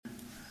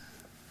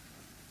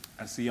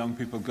as the young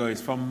people go, is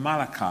from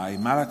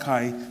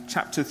Malachi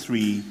chapter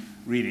 3,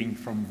 reading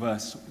from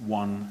verse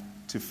 1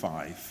 to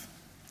 5.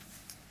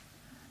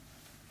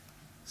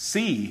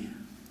 See,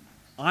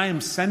 I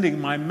am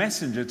sending my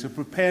messenger to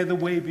prepare the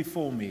way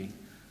before me,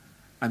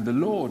 and the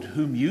Lord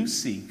whom you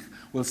seek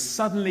will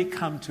suddenly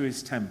come to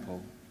his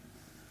temple.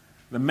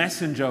 The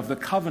messenger of the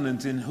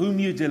covenant in whom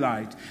you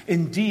delight,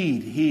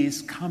 indeed he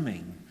is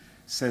coming,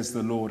 says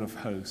the Lord of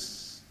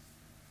hosts.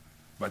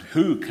 But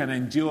who can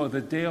endure the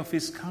day of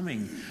his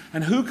coming?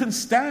 And who can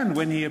stand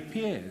when he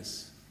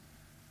appears?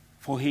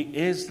 For he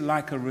is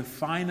like a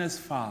refiner's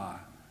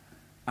fire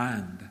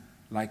and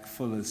like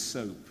fuller's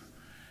soap.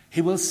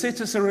 He will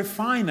sit as a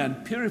refiner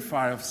and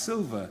purifier of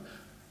silver,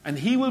 and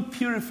he will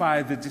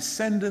purify the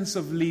descendants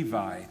of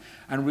Levi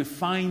and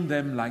refine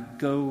them like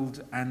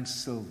gold and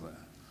silver,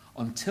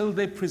 until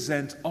they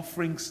present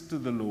offerings to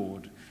the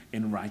Lord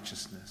in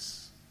righteousness.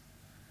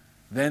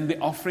 Then the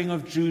offering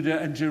of Judah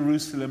and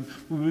Jerusalem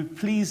will be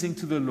pleasing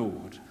to the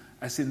Lord,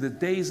 as in the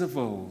days of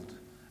old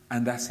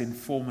and as in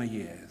former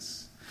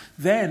years.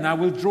 Then I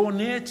will draw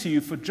near to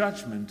you for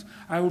judgment.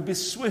 I will be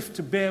swift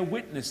to bear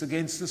witness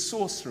against the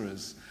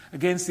sorcerers,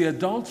 against the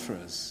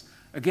adulterers,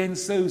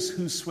 against those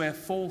who swear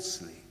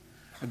falsely,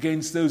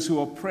 against those who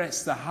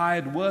oppress the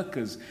hired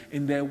workers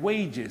in their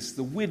wages,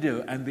 the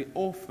widow and the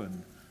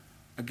orphan,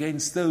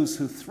 against those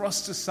who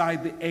thrust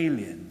aside the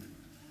alien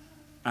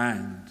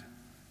and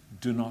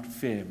do not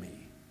fear me,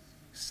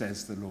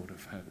 says the Lord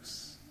of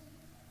hosts.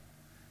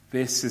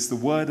 This is the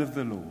word of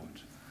the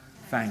Lord.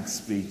 Thanks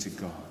be to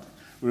God.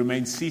 We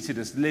remain seated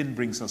as Lynn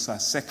brings us our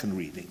second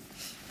reading.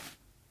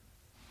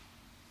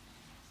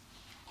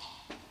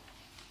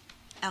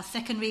 Our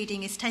second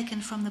reading is taken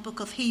from the book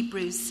of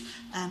Hebrews,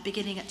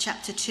 beginning at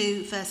chapter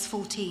 2, verse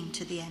 14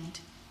 to the end.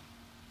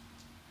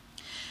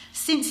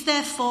 Since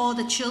therefore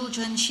the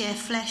children share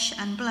flesh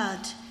and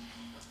blood,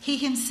 he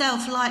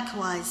himself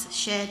likewise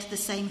shared the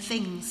same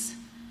things,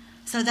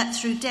 so that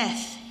through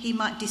death he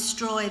might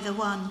destroy the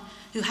one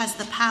who has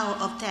the power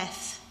of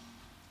death,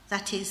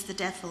 that is, the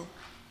devil,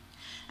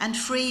 and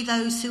free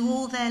those who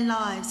all their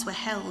lives were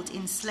held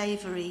in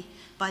slavery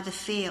by the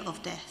fear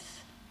of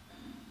death.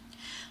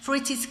 For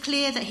it is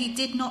clear that he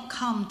did not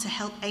come to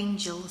help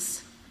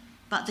angels,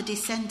 but the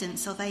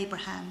descendants of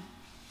Abraham.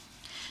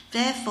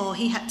 Therefore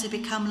he had to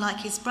become like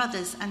his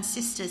brothers and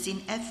sisters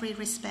in every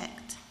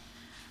respect,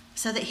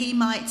 so that he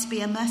might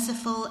be a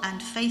merciful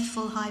and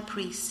faithful high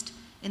priest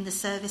in the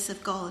service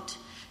of God,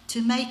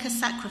 to make a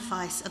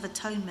sacrifice of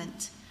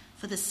atonement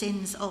for the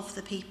sins of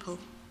the people.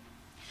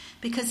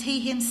 Because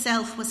he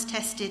himself was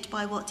tested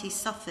by what he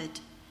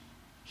suffered,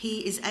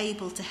 he is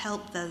able to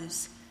help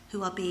those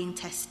who are being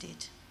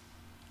tested.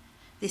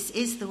 This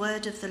is the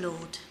word of the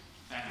Lord.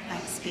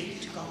 Thanks be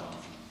to God.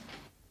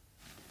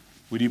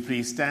 Would you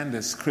please stand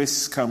as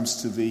Chris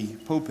comes to the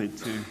pulpit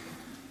to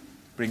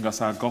bring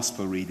us our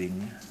gospel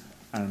reading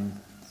and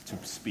to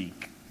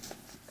speak.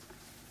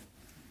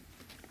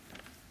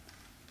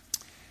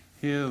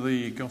 Hear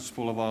the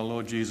gospel of our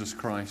Lord Jesus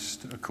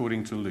Christ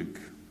according to Luke.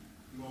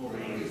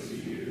 Glory to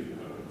you,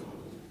 O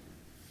Lord.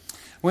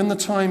 When the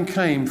time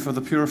came for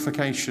the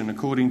purification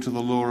according to the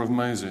law of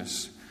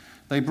Moses,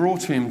 they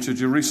brought him to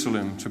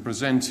Jerusalem to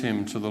present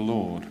him to the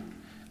Lord,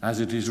 as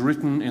it is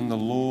written in the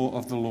law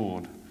of the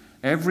Lord.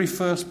 Every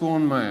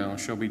firstborn male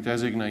shall be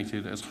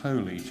designated as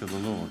holy to the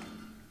Lord.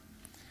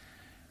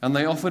 And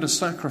they offered a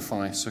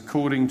sacrifice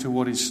according to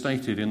what is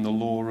stated in the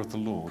law of the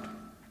Lord,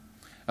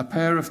 a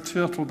pair of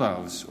turtle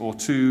doves or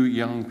 2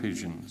 young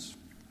pigeons.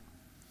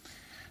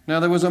 Now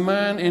there was a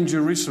man in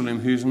Jerusalem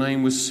whose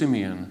name was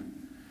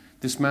Simeon.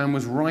 This man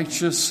was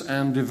righteous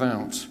and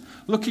devout,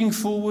 looking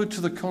forward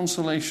to the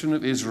consolation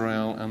of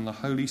Israel, and the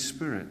Holy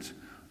Spirit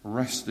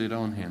rested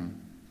on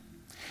him.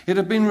 It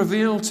had been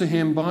revealed to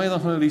him by the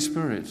Holy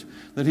Spirit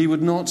that he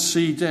would not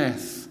see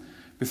death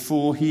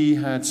before he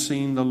had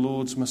seen the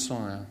Lord's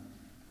Messiah.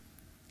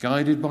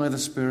 Guided by the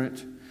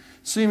Spirit,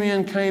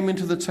 Simeon came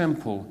into the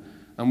temple,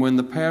 and when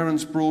the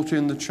parents brought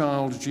in the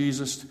child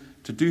Jesus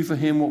to do for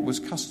him what was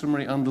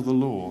customary under the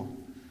law,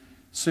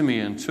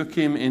 Simeon took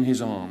him in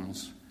his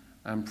arms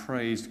and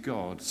praised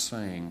God,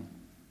 saying,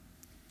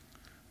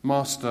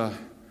 Master,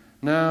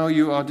 now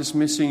you are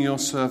dismissing your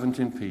servant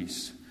in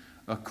peace,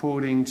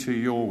 according to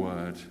your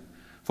word.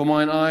 For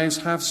mine eyes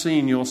have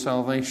seen your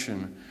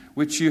salvation,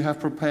 which you have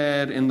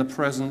prepared in the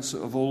presence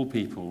of all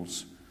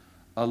peoples,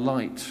 a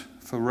light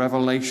for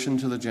revelation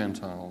to the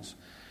Gentiles,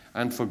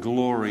 and for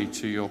glory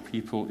to your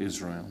people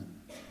Israel.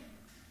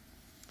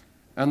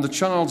 And the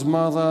child's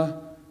mother,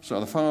 so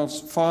the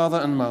father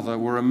and mother,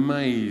 were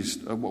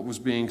amazed at what was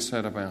being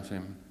said about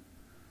him.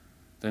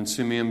 Then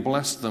Simeon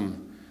blessed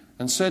them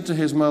and said to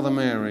his mother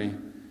Mary,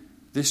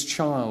 This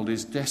child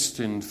is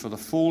destined for the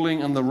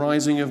falling and the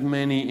rising of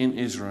many in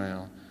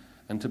Israel,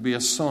 and to be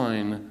a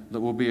sign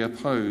that will be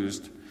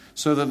opposed,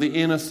 so that the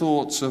inner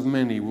thoughts of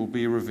many will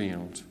be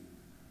revealed,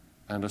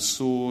 and a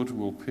sword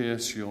will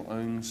pierce your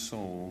own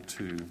soul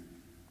too.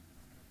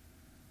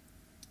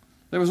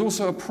 There was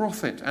also a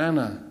prophet,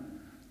 Anna,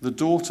 the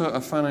daughter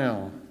of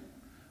Phanuel,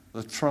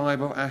 the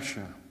tribe of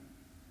Asher.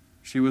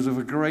 She was of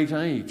a great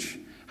age,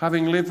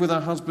 having lived with her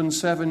husband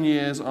 7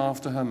 years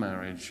after her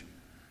marriage,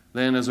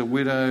 then as a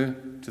widow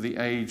to the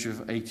age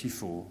of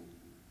 84.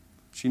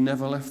 She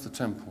never left the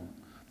temple,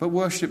 but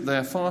worshipped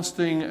there,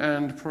 fasting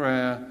and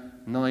prayer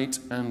night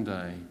and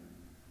day.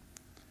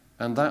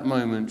 And that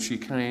moment she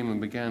came and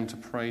began to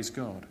praise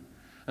God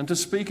and to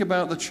speak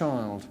about the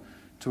child,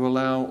 to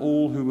allow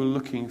all who were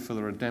looking for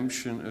the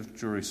redemption of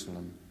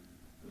Jerusalem.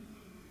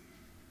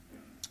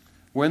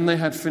 When they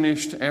had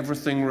finished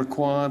everything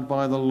required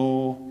by the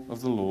law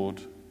of the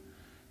Lord,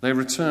 they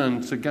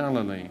returned to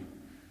Galilee,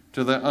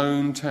 to their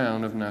own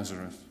town of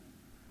Nazareth.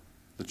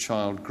 The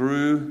child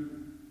grew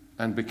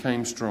and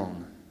became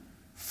strong,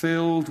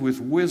 filled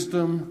with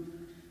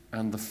wisdom,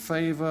 and the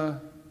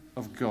favor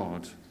of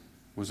God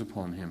was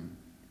upon him.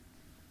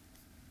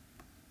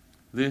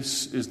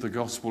 This is the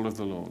gospel of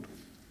the Lord.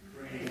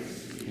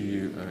 Praise to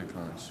you, O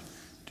Christ.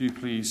 Do you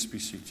please be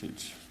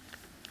seated.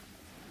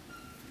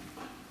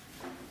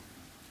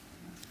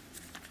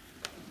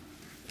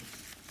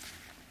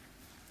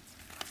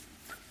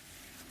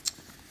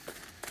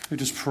 We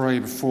just pray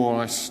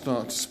before I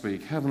start to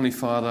speak. Heavenly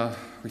Father,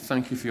 we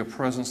thank you for your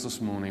presence this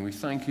morning. We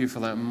thank you for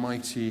that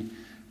mighty,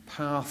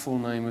 powerful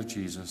name of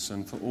Jesus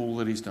and for all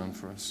that he's done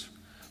for us.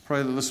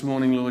 Pray that this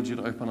morning, Lord, you'd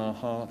open our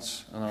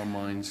hearts and our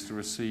minds to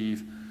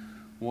receive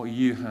what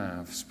you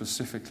have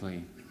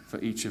specifically for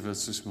each of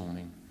us this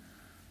morning.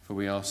 For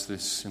we ask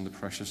this in the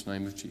precious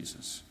name of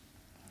Jesus.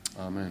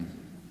 Amen.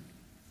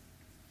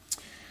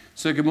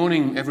 So good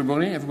morning,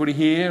 everybody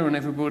here and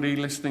everybody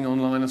listening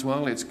online as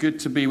well. It's good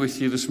to be with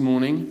you this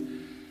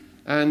morning.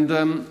 And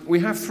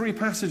we have 3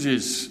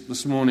 passages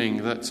this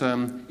morning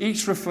that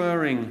each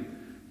referring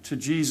to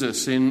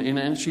Jesus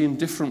in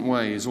different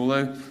ways,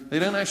 although they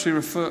don't actually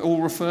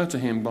refer to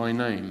him by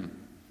name.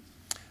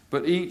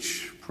 But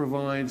each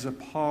provides a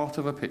part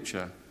of a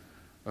picture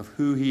of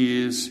who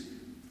he is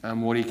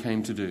and what he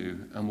came to do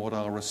and what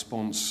our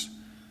response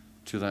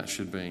to that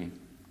should be.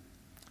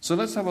 So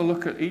let's have a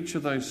look at each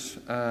of those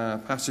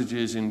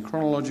passages in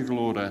chronological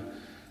order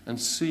and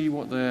see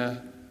what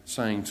they're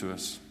saying to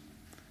us.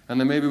 And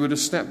then maybe we'll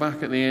just step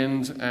back at the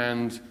end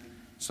and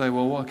say,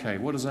 well, okay,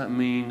 what does that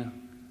mean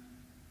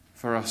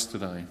for us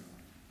today?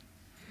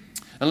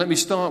 And let me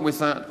start with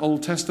that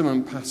Old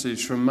Testament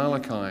passage from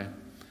Malachi.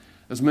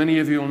 As many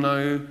of you will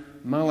know,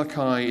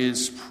 Malachi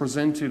is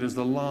presented as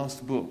the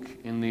last book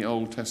in the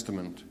Old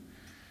Testament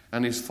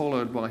and is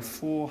followed by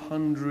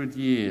 400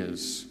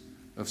 years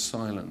of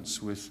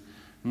silence with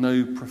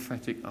no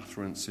prophetic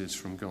utterances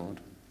from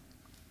God.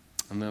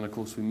 And then, of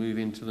course, we move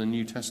into the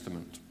New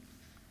Testament.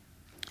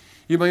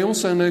 You may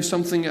also know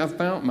something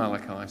about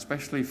Malachi,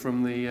 especially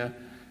from the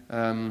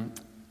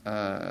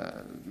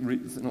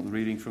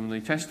reading from the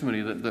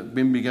testimony that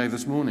Bimby gave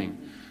this morning,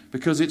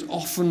 because it's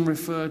often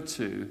referred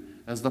to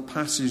as the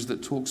passage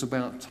that talks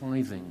about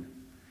tithing,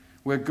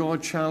 where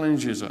God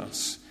challenges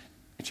us,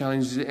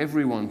 challenges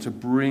everyone to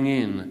bring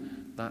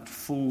in that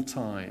full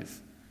tithe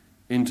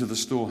into the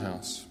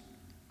storehouse.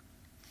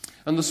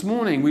 And this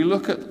morning we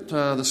look at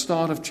the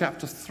start of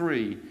chapter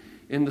 3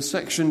 in the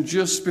section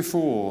just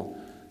before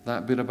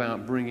that bit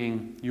about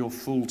bringing your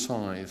full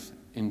tithe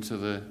into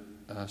the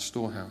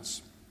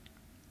storehouse.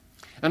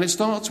 And it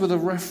starts with a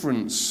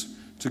reference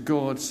to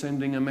God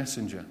sending a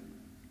messenger.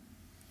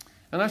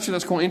 And actually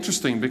that's quite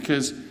interesting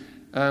because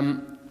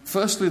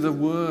firstly the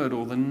word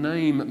or the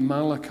name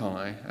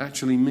Malachi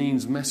actually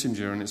means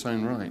messenger in its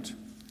own right.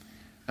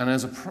 And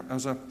as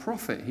a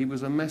prophet, he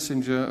was a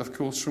messenger, of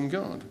course, from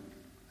God.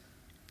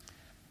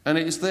 And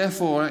it is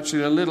therefore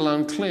actually a little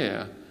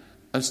unclear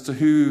as to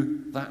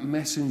who that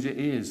messenger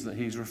is that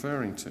he's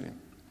referring to.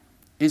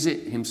 Is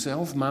it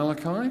himself,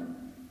 Malachi?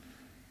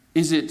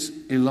 Is it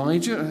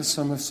Elijah, as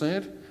some have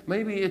said?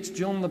 Maybe it's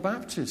John the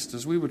Baptist,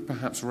 as we would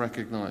perhaps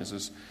recognize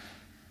as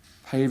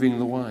paving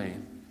the way.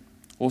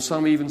 Or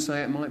some even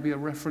say it might be a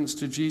reference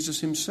to Jesus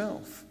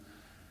himself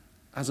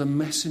as a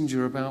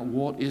messenger about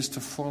what is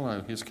to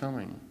follow his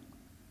coming.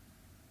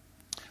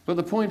 But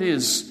the point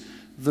is,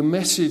 the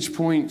message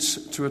points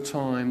to a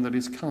time that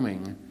is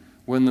coming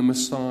when the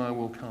Messiah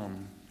will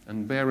come.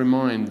 And bear in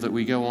mind that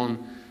we go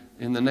on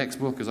in the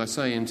next book, as I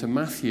say, into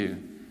Matthew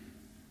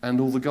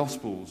and all the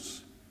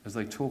Gospels as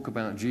they talk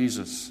about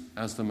Jesus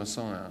as the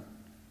Messiah.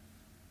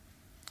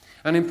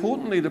 And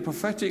importantly, the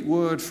prophetic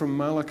word from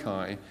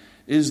Malachi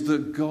is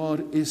that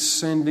God is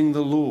sending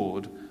the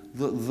Lord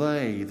that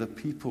they, the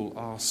people,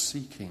 are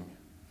seeking.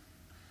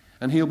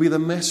 And he'll be the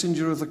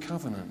messenger of the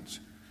covenant,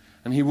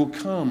 and he will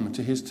come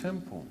to his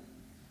temple.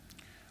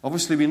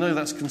 Obviously, we know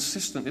that's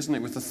consistent, isn't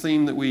it, with the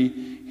theme that we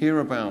hear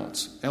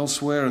about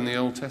elsewhere in the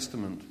Old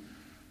Testament,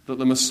 that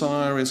the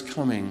Messiah is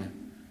coming,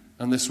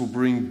 and this will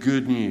bring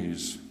good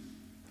news.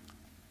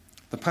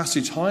 The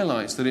passage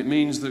highlights that it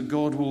means that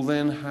God will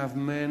then have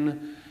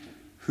men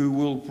who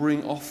will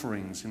bring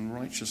offerings in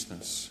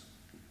righteousness.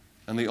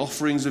 And the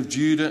offerings of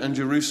Judah and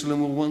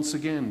Jerusalem will once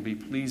again be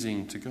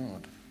pleasing to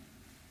God.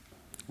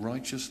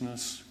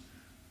 Righteousness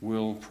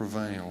will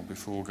prevail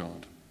before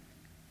God.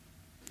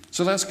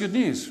 So that's good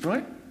news,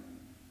 right?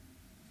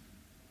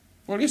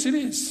 Well, yes, it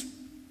is.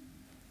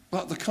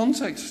 But the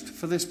context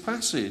for this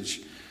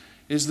passage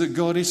is that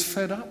God is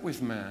fed up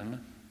with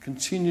man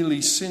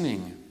continually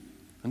sinning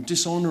and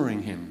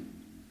dishonouring him.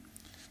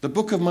 The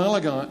book of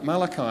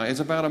Malachi is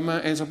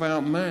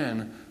about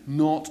man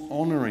not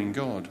honouring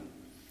God,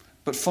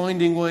 but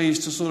finding ways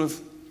to sort of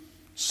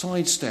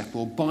sidestep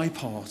or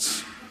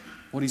bypass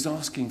what he's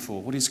asking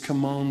for, what his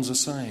commands are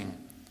saying.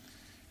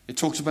 It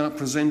talks about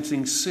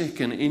presenting sick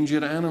and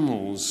injured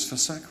animals for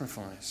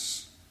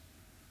sacrifice,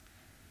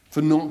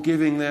 for not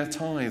giving their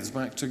tithes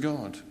back to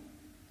God,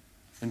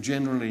 and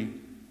generally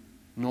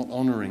not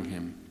honouring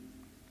him.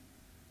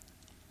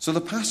 So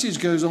the passage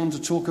goes on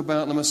to talk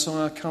about the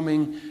Messiah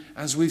coming,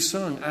 as we've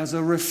sung, as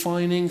a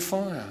refining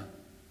fire,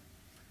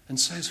 and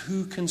says,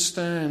 who can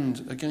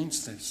stand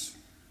against this?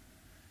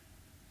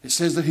 It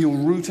says that he'll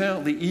root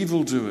out the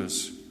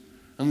evildoers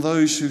and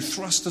those who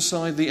thrust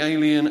aside the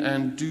alien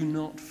and do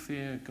not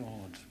fear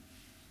God.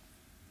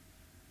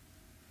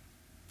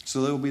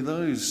 So there will be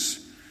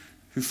those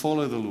who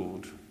follow the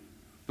Lord,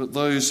 but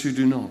those who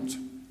do not.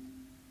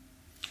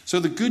 So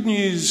the good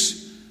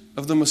news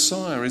of the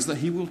Messiah is that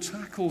he will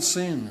tackle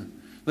sin,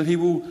 that he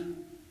will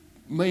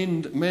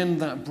mend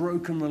that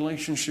broken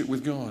relationship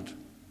with God.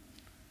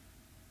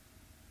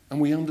 And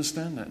we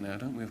understand that now,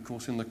 don't we, of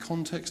course, in the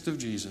context of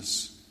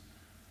Jesus.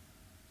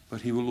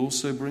 But he will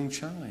also bring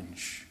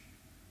challenge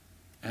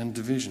and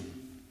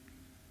division.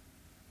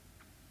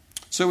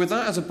 So with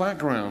that as a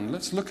background,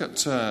 let's look at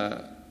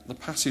the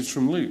passage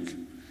from Luke.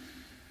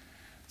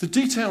 The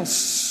detailed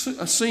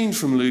scene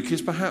from Luke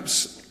is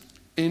perhaps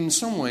in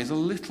some ways a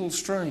little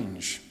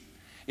strange.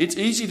 It's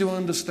easy to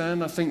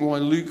understand, I think, why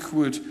Luke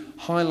would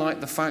highlight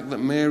the fact that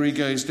Mary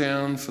goes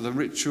down for the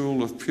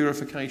ritual of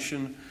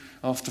purification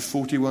after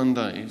 41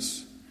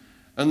 days,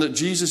 and that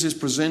Jesus is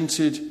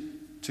presented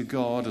to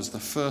God as the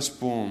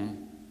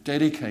firstborn,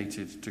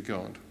 dedicated to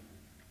God,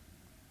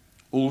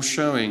 all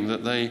showing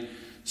that they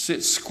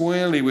sit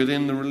squarely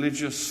within the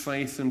religious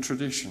faith and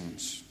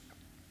traditions.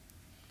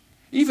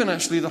 Even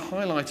actually the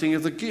highlighting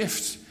of the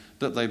gift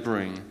that they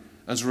bring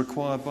as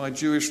required by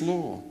Jewish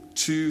law,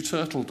 2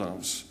 turtle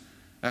doves,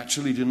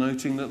 actually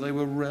denoting that they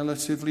were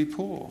relatively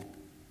poor,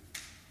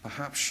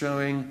 perhaps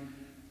showing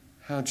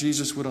how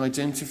Jesus would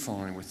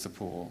identify with the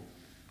poor.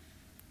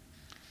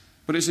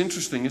 But it's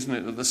interesting, isn't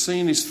it, that the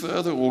scene is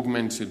further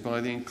augmented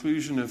by the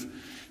inclusion of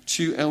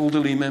 2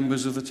 elderly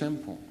members of the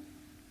temple.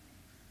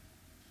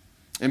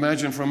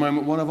 Imagine for a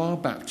moment one of our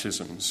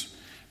baptisms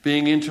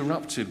being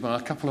interrupted by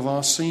a couple of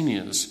our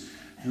seniors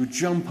who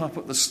jump up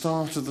at the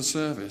start of the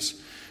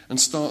service and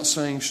start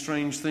saying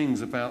strange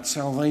things about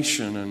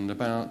salvation and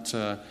about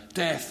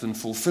death and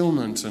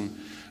fulfillment and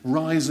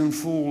rise and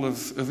fall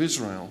of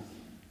Israel.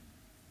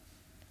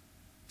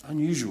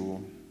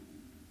 Unusual,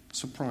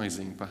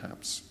 surprising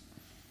perhaps.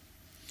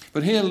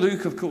 But here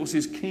Luke, of course,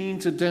 is keen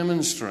to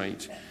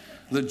demonstrate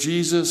that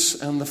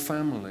Jesus and the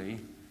family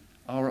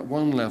are at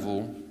one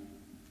level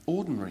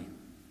ordinary,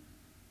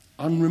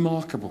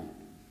 unremarkable.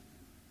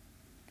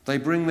 They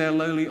bring their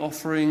lowly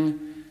offering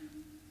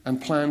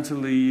and plan to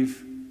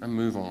leave and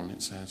move on,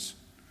 it says.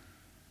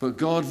 But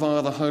God,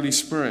 via the Holy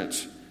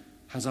Spirit,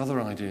 has other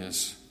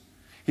ideas.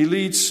 He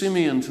leads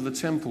Simeon to the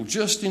temple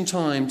just in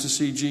time to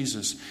see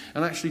Jesus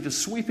and actually to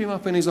sweep him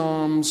up in his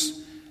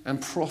arms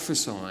and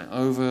prophesy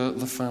over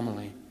the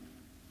family,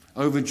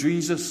 over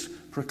Jesus,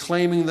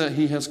 proclaiming that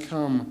he has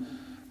come,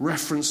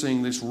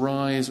 referencing this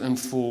rise and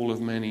fall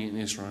of many in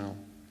Israel.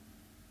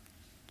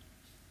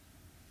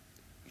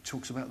 He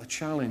talks about the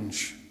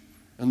challenge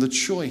and the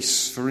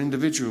choice for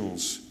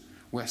individuals,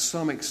 where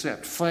some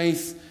accept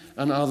faith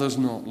and others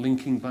not,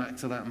 linking back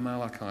to that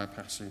Malachi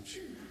passage.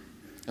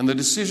 And the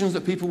decisions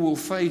that people will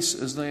face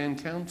as they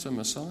encounter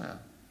Messiah.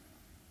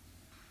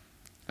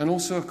 And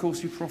also, of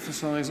course, he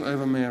prophesies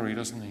over Mary,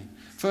 doesn't he?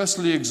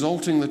 Firstly,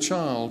 exalting the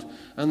child,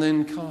 and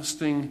then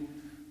casting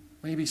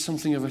maybe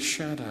something of a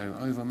shadow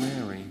over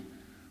Mary,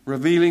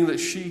 revealing that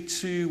she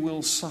too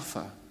will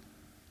suffer,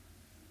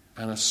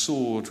 and a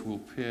sword will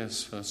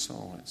pierce her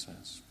soul, it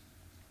says.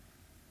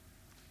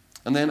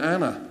 And then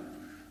Anna,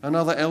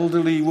 another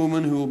elderly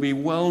woman who will be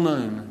well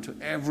known to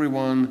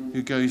everyone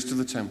who goes to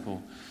the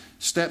temple,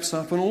 steps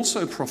up and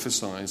also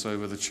prophesies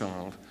over the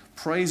child,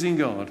 praising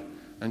God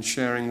and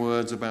sharing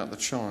words about the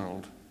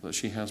child that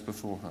she has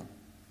before her.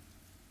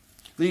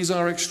 These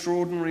are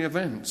extraordinary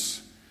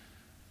events,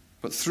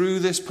 but through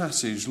this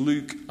passage,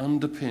 Luke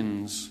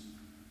underpins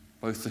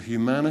both the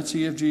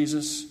humanity of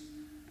Jesus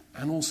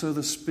and also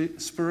the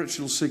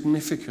spiritual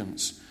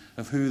significance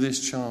of who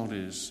this child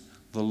is,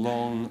 the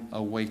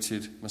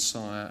long-awaited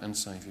Messiah and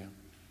Saviour.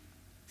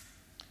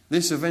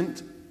 This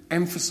event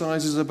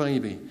emphasizes a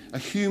baby, a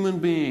human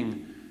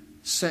being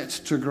set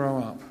to grow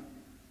up,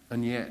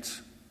 and yet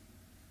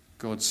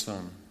God's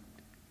Son.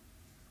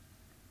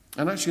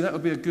 And actually that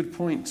would be a good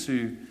point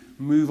to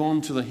move on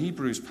to the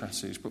Hebrews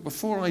passage. But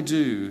before I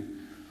do,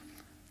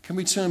 can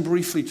we turn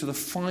briefly to the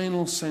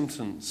final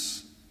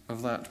sentence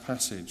of that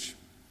passage?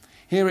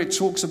 Here it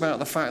talks about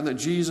the fact that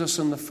Jesus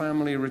and the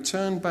family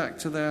returned back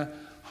to their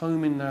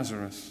home in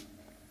Nazareth.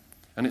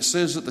 And it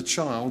says that the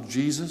child,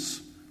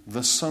 Jesus,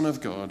 the Son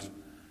of God,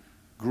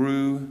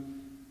 grew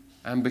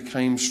and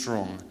became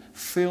strong,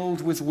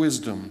 filled with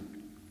wisdom,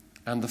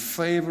 and the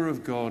favor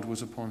of God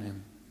was upon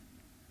him.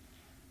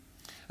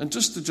 And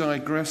just to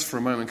digress for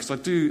a moment, because I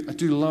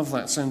do love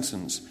that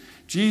sentence.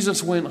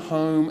 Jesus went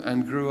home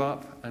and grew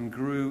up and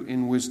grew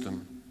in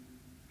wisdom.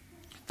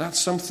 That's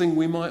something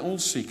we might all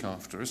seek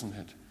after, isn't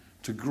it?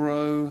 To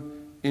grow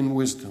in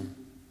wisdom.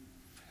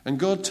 And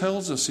God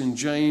tells us in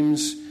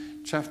James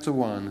chapter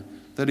 1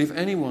 that if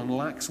anyone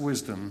lacks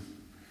wisdom,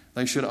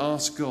 they should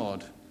ask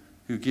God,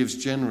 who gives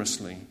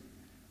generously,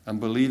 and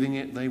believing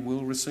it, they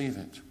will receive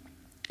it.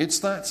 It's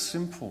that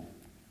simple.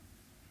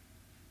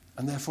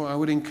 And therefore I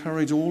would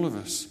encourage all of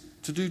us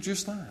to do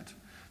just that.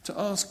 To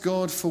ask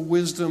God for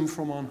wisdom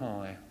from on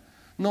high.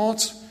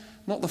 Not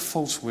the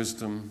false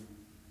wisdom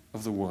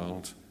of the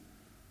world,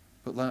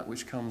 but that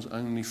which comes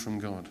only from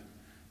God.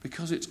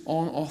 Because it's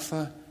on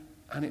offer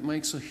and it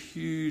makes a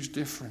huge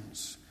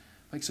difference.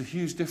 It makes a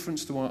huge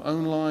difference to our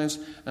own lives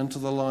and to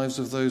the lives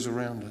of those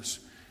around us.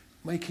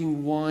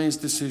 Making wise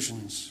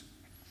decisions.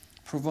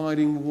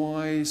 Providing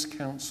wise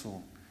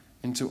counsel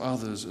into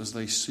others as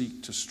they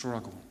seek to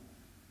struggle.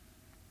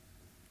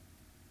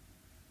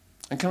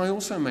 And can I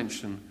also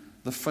mention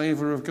the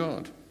favor of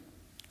God,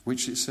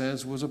 which it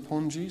says was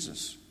upon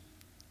Jesus?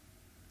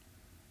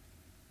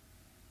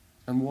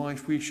 And why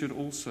we should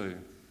also,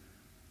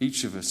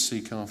 each of us,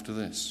 seek after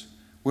this.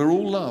 We're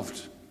all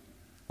loved.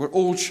 We're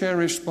all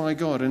cherished by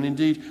God. And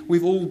indeed,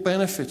 we've all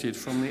benefited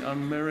from the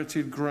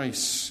unmerited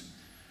grace,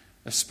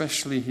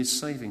 especially his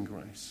saving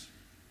grace.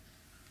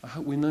 I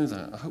hope we know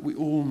that. I hope we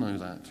all know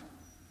that.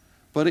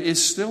 But it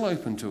is still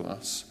open to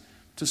us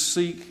to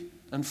seek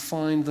and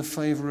find the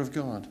favor of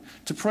God,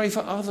 to pray for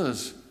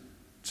others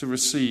to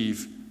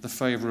receive the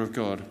favor of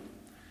God.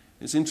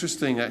 It's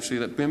interesting, actually,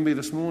 that Bimby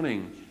this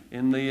morning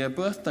in the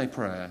birthday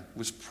prayer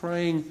was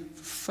praying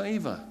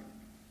for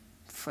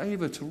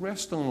favor to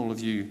rest on all of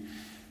you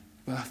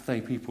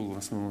birthday people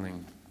this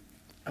morning.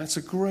 That's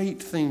a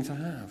great thing to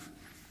have.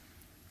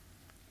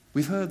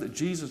 We've heard that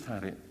Jesus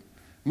had it.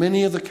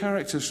 Many of the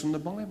characters from the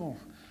Bible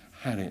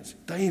had it.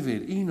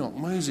 David, Enoch,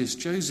 Moses,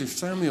 Joseph,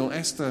 Samuel,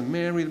 Esther,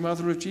 Mary, the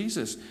mother of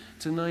Jesus,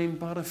 to name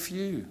but a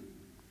few.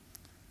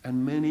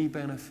 And many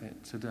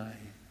benefit today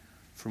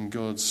from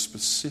God's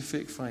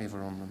specific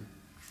favor on them.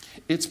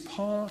 It's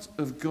part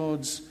of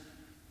God's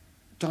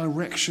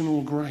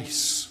directional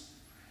grace.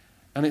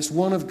 And it's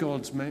one of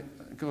God's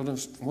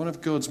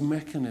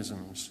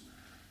mechanisms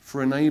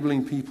for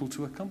enabling people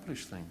to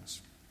accomplish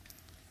things.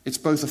 It's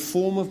both a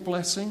form of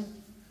blessing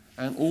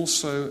and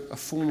also a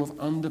form of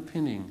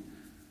underpinning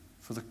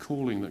for the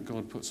calling that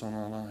God puts on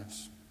our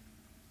lives.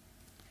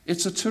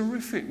 It's a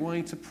terrific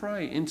way to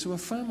pray into a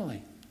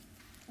family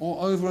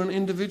or over an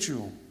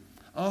individual,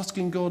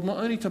 asking God not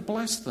only to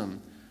bless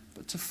them,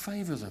 but to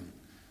favor them.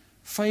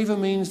 Favor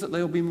means that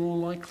they'll be more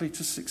likely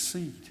to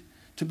succeed,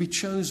 to be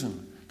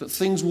chosen, that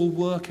things will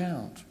work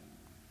out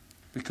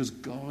because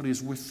God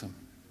is with them.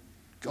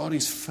 God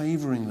is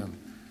favoring them,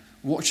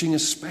 watching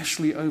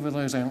especially over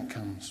those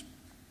outcomes.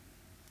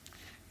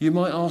 You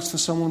might ask for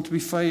someone to be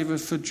favored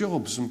for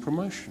jobs and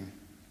promotion,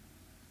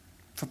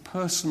 for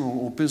personal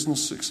or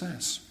business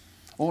success,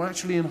 or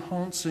actually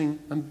enhancing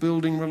and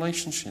building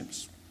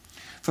relationships,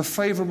 for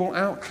favorable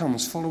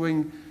outcomes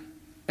following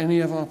any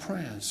of our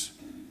prayers,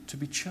 to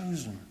be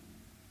chosen,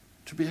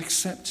 to be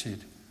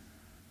accepted.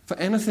 For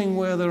anything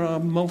where there are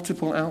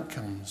multiple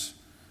outcomes,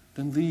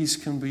 then these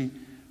can be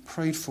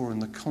prayed for in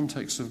the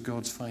context of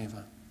God's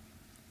favor.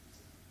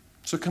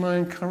 So can I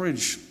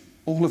encourage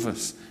all of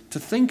us to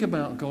think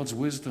about God's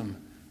wisdom,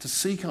 to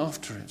seek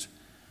after it,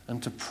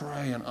 and to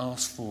pray and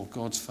ask for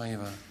God's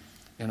favor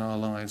in our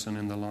lives and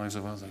in the lives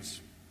of others.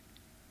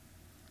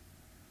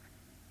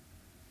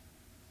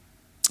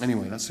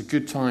 Anyway, that's a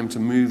good time to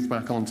move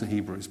back onto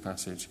Hebrews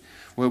passage,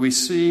 where we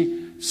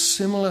see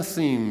similar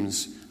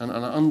themes and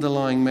an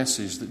underlying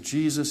message that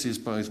Jesus is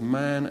both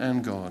man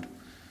and God.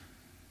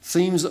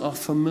 Themes that are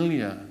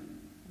familiar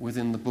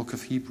within the book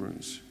of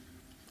Hebrews,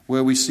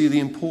 where we see the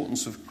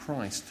importance of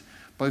Christ,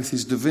 both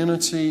his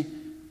divinity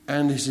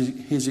and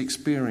his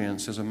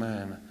experience as a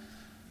man,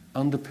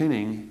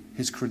 underpinning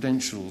his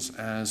credentials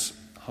as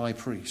high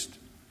priest.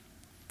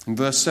 In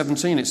verse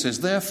 17 it says,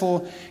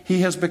 "Therefore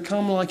he has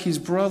become like his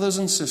brothers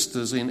and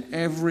sisters in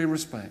every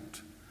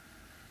respect,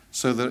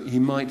 so that he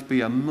might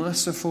be a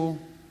merciful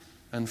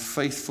and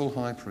faithful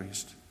high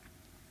priest."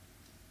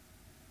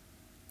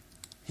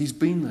 He's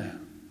been there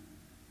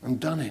and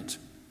done it.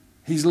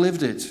 He's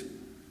lived it.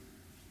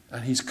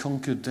 And he's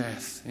conquered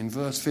death. In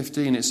verse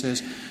 15 it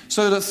says,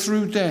 "So that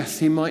through death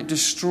he might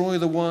destroy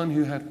the one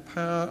who had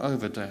power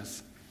over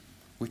death,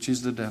 which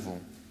is the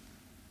devil,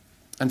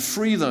 and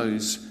free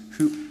those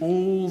who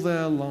all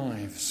their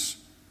lives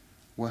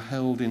were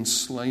held in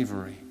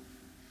slavery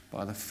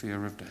by the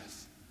fear of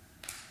death."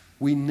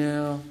 We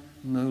now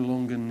no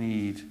longer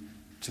need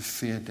to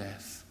fear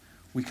death.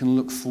 We can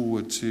look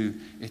forward to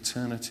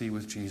eternity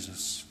with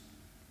Jesus.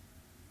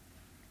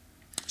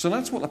 So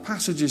that's what the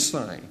passages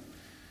say.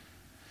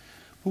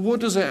 But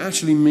what does it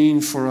actually mean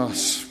for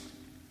us,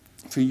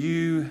 for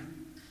you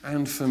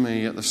and for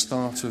me at the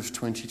start of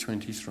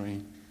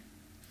 2023?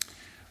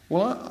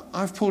 Well,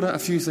 I've pulled out a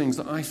few things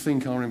that I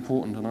think are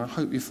important, and I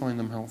hope you find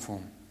them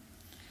helpful.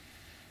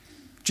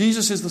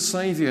 Jesus is the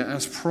Saviour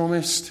as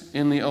promised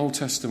in the Old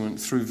Testament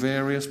through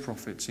various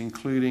prophets,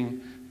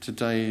 including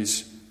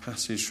today's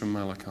passage from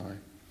Malachi.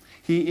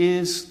 He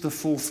is the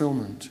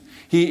fulfillment.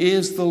 He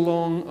is the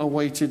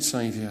long-awaited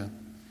Saviour.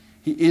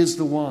 He is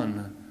the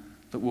one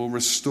that will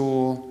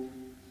restore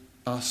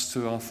us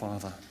to our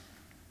Father,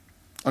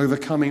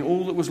 overcoming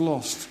all that was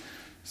lost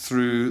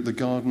through the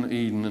Garden of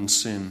Eden and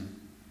sin.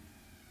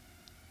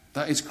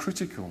 That is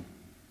critical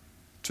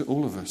to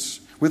all of us.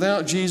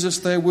 Without Jesus,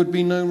 there would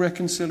be no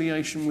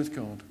reconciliation with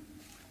God.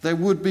 There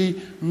would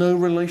be no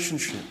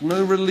relationship,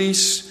 no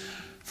release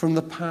from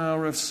the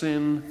power of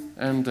sin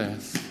and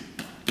death.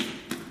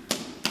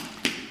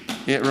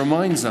 It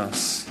reminds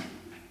us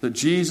that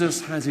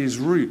Jesus has his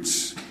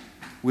roots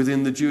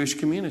within the Jewish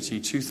community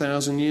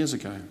 2,000 years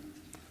ago.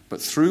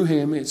 But through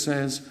him, it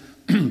says,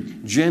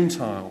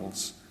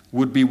 Gentiles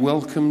would be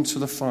welcomed to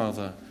the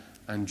Father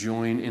and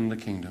join in the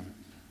kingdom.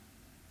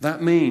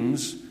 That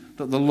means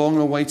that the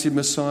long-awaited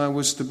Messiah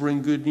was to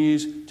bring good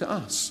news to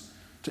us,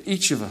 to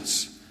each of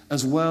us,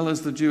 as well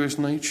as the Jewish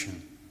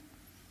nation.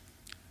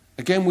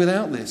 Again,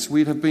 without this,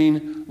 we'd have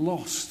been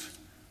lost,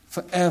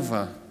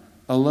 forever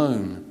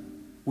alone,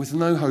 with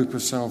no hope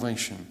of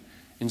salvation,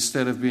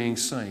 instead of being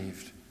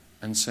saved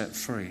and set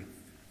free.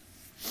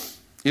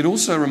 It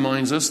also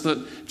reminds us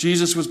that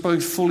Jesus was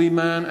both fully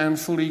man and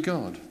fully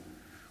God.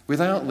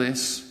 Without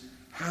this,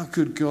 how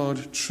could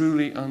God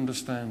truly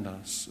understand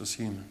us as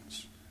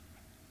humans?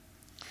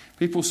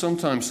 People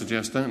sometimes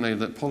suggest, don't they,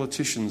 that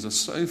politicians are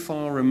so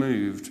far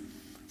removed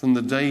from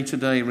the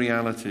day-to-day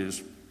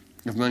realities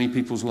of many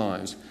people's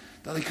lives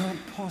that they can't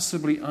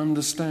possibly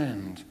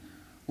understand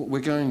what we're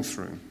going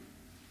through.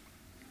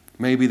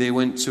 Maybe they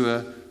went to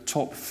a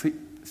top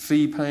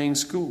fee-paying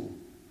school.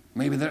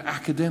 Maybe they're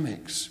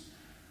academics.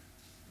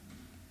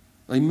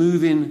 They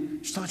move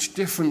in such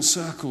different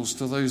circles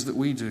to those that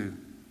we do.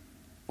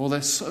 Or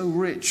they're so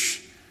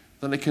rich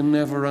that they can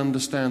never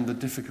understand the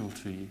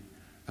difficulty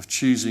of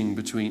choosing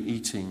between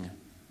eating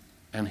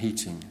and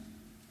heating.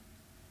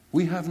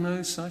 We have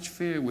no such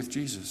fear with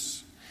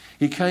Jesus.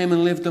 He came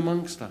and lived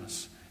amongst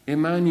us.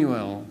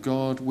 Emmanuel,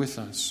 God with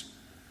us.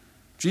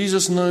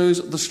 Jesus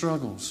knows the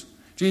struggles.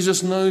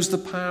 Jesus knows the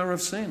power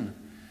of sin,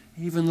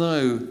 even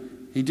though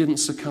he didn't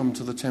succumb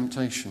to the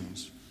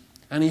temptations.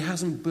 And he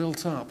hasn't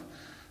built up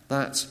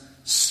that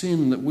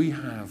sin that we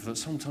have that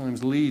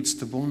sometimes leads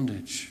to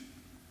bondage.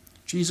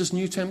 Jesus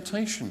knew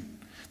temptation,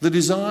 the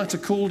desire to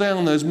call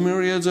down those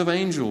myriads of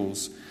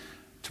angels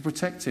to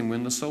protect him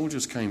when the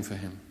soldiers came for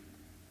him,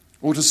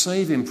 or to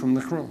save him from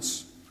the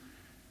cross.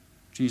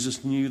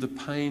 Jesus knew the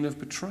pain of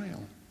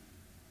betrayal,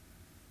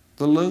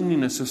 the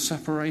loneliness of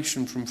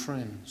separation from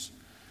friends,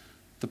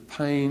 the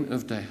pain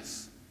of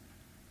death.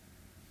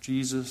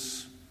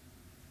 Jesus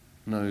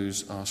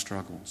knows our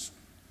struggles.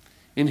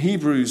 In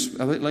Hebrews,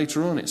 a bit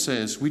later on, it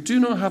says, "We do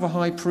not have a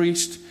high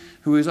priest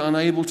who is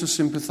unable to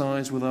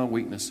sympathize with our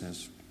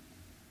weaknesses."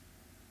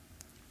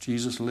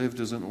 Jesus lived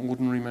as an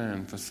ordinary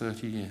man for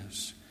 30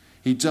 years.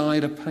 He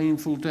died a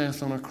painful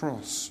death on a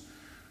cross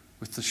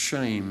with the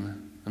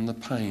shame and the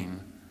pain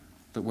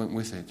that went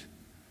with it.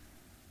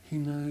 He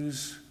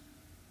knows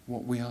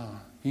what we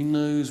are. He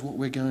knows what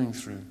we're going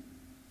through.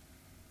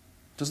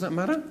 Does that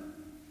matter?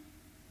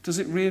 Does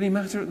it really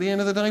matter at the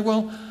end of the day?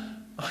 Well,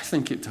 I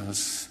think it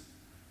does.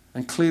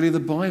 And clearly the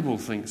Bible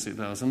thinks it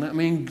does. And that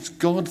means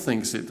God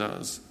thinks it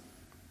does.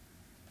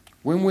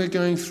 When we're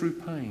going through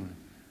pain,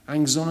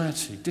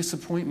 anxiety,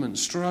 disappointment,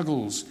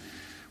 struggles,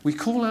 we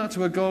call out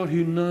to a God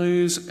who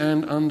knows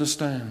and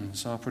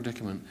understands our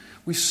predicament.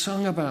 We've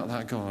sung about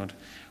that God.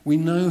 We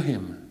know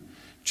him.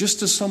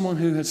 Just as someone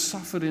who has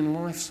suffered in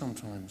life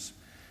sometimes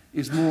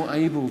is more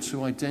able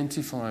to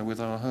identify with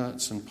our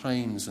hurts and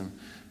pains and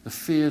the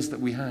fears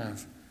that we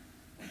have,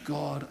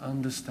 God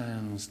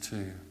understands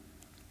too.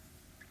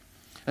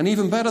 And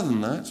even better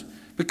than that,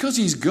 because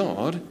he's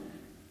God,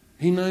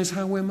 he knows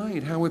how we're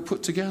made, how we're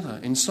put together.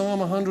 In Psalm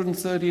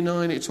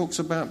 139, it talks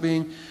about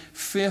being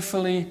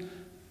fearfully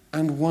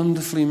and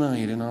wonderfully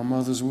made in our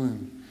mother's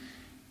womb.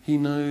 He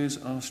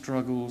knows our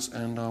struggles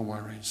and our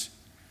worries.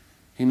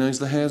 He knows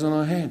the hairs on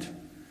our head.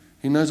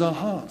 He knows our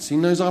hearts. He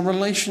knows our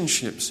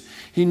relationships.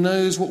 He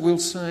knows what we'll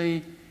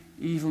say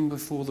even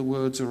before the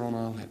words are on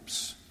our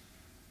lips.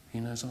 He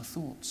knows our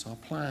thoughts, our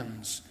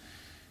plans.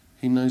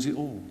 He knows it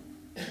all.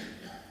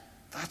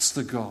 That's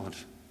the God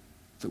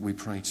that we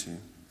pray to.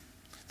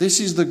 This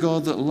is the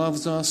God that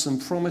loves us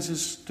and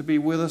promises to be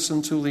with us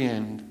until the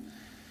end.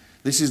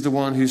 This is the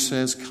one who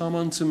says, "Come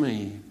unto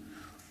me,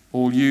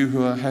 all you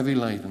who are heavy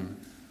laden,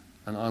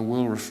 and I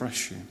will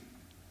refresh you."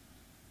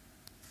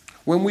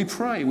 When we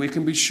pray, we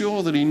can be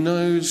sure that he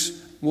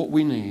knows what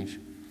we need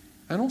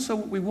and also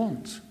what we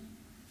want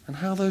and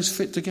how those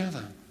fit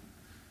together.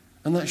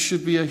 And that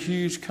should be a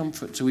huge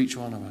comfort to each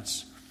one of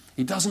us.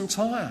 He doesn't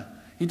tire.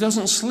 He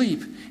doesn't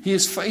sleep. He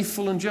is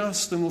faithful and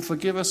just and will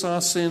forgive us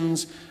our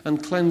sins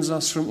and cleanse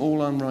us from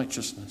all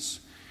unrighteousness.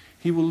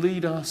 He will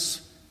lead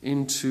us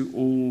into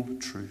all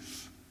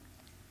truth.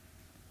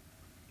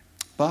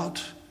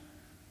 But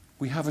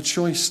we have a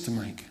choice to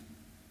make.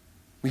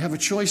 We have a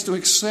choice to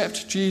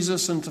accept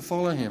Jesus and to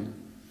follow him,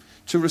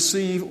 to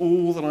receive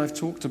all that I've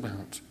talked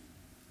about.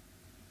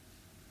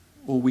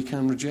 Or we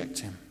can reject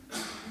him.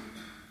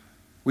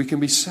 We can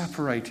be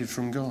separated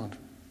from God.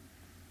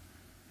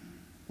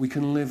 We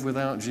can live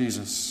without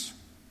Jesus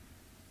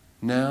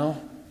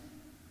now,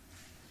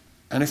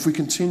 and if we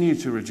continue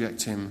to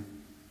reject him,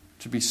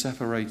 to be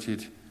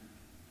separated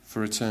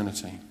for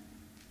eternity.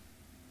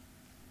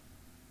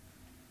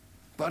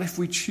 But if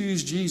we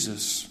choose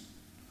Jesus,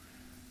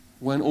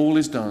 when all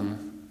is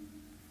done,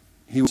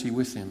 he will be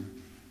with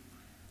him.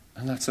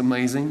 And that's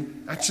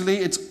amazing. Actually,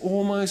 it's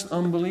almost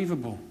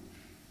unbelievable,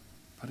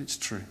 but it's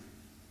true.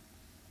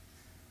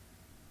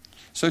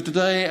 So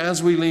today,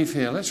 as we leave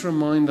here, let's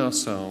remind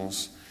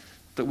ourselves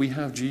that we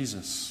have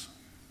Jesus.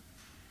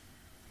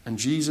 And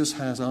Jesus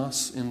has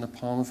us in the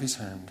palm of his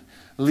hand,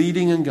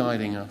 leading and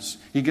guiding us.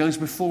 He goes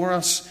before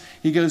us.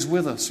 He goes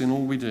with us in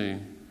all we do.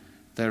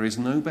 There is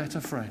no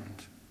better friend,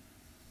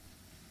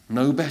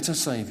 no better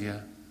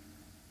Saviour,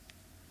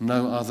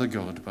 no other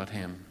God but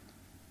him.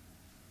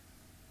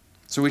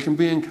 So we can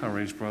be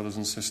encouraged, brothers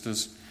and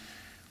sisters,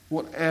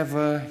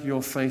 whatever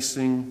you're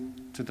facing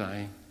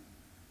today,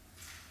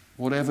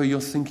 whatever you're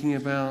thinking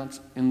about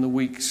in the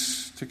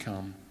weeks to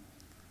come,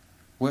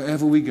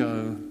 wherever we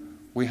go,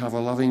 we have a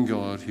loving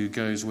God who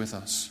goes with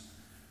us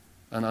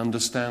and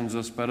understands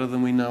us better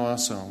than we know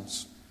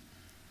ourselves.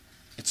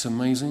 It's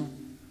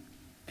amazing.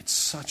 It's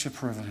such a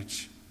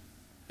privilege.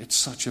 It's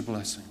such a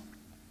blessing.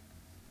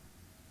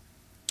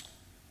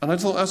 And I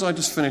thought, as I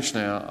just finish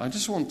now, I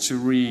just want to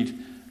read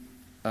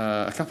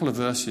a couple of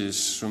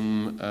verses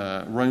from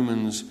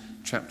Romans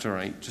chapter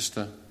 8, just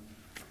to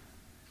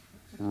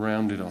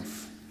round it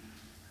off.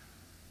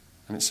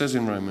 And it says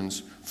in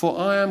Romans, "For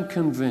I am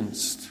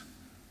convinced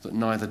that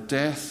neither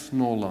death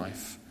nor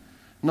life,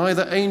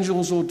 neither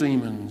angels or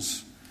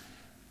demons,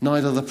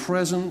 neither the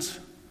present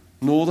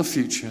nor the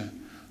future,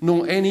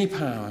 nor any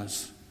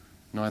powers,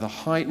 neither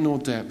height nor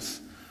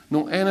depth,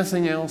 nor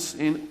anything else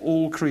in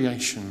all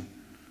creation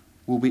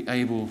will be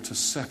able to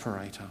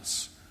separate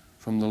us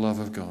from the love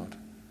of God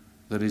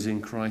that is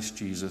in Christ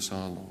Jesus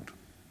our Lord."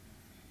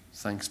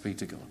 Thanks be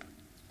to God.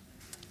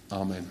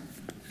 Amen.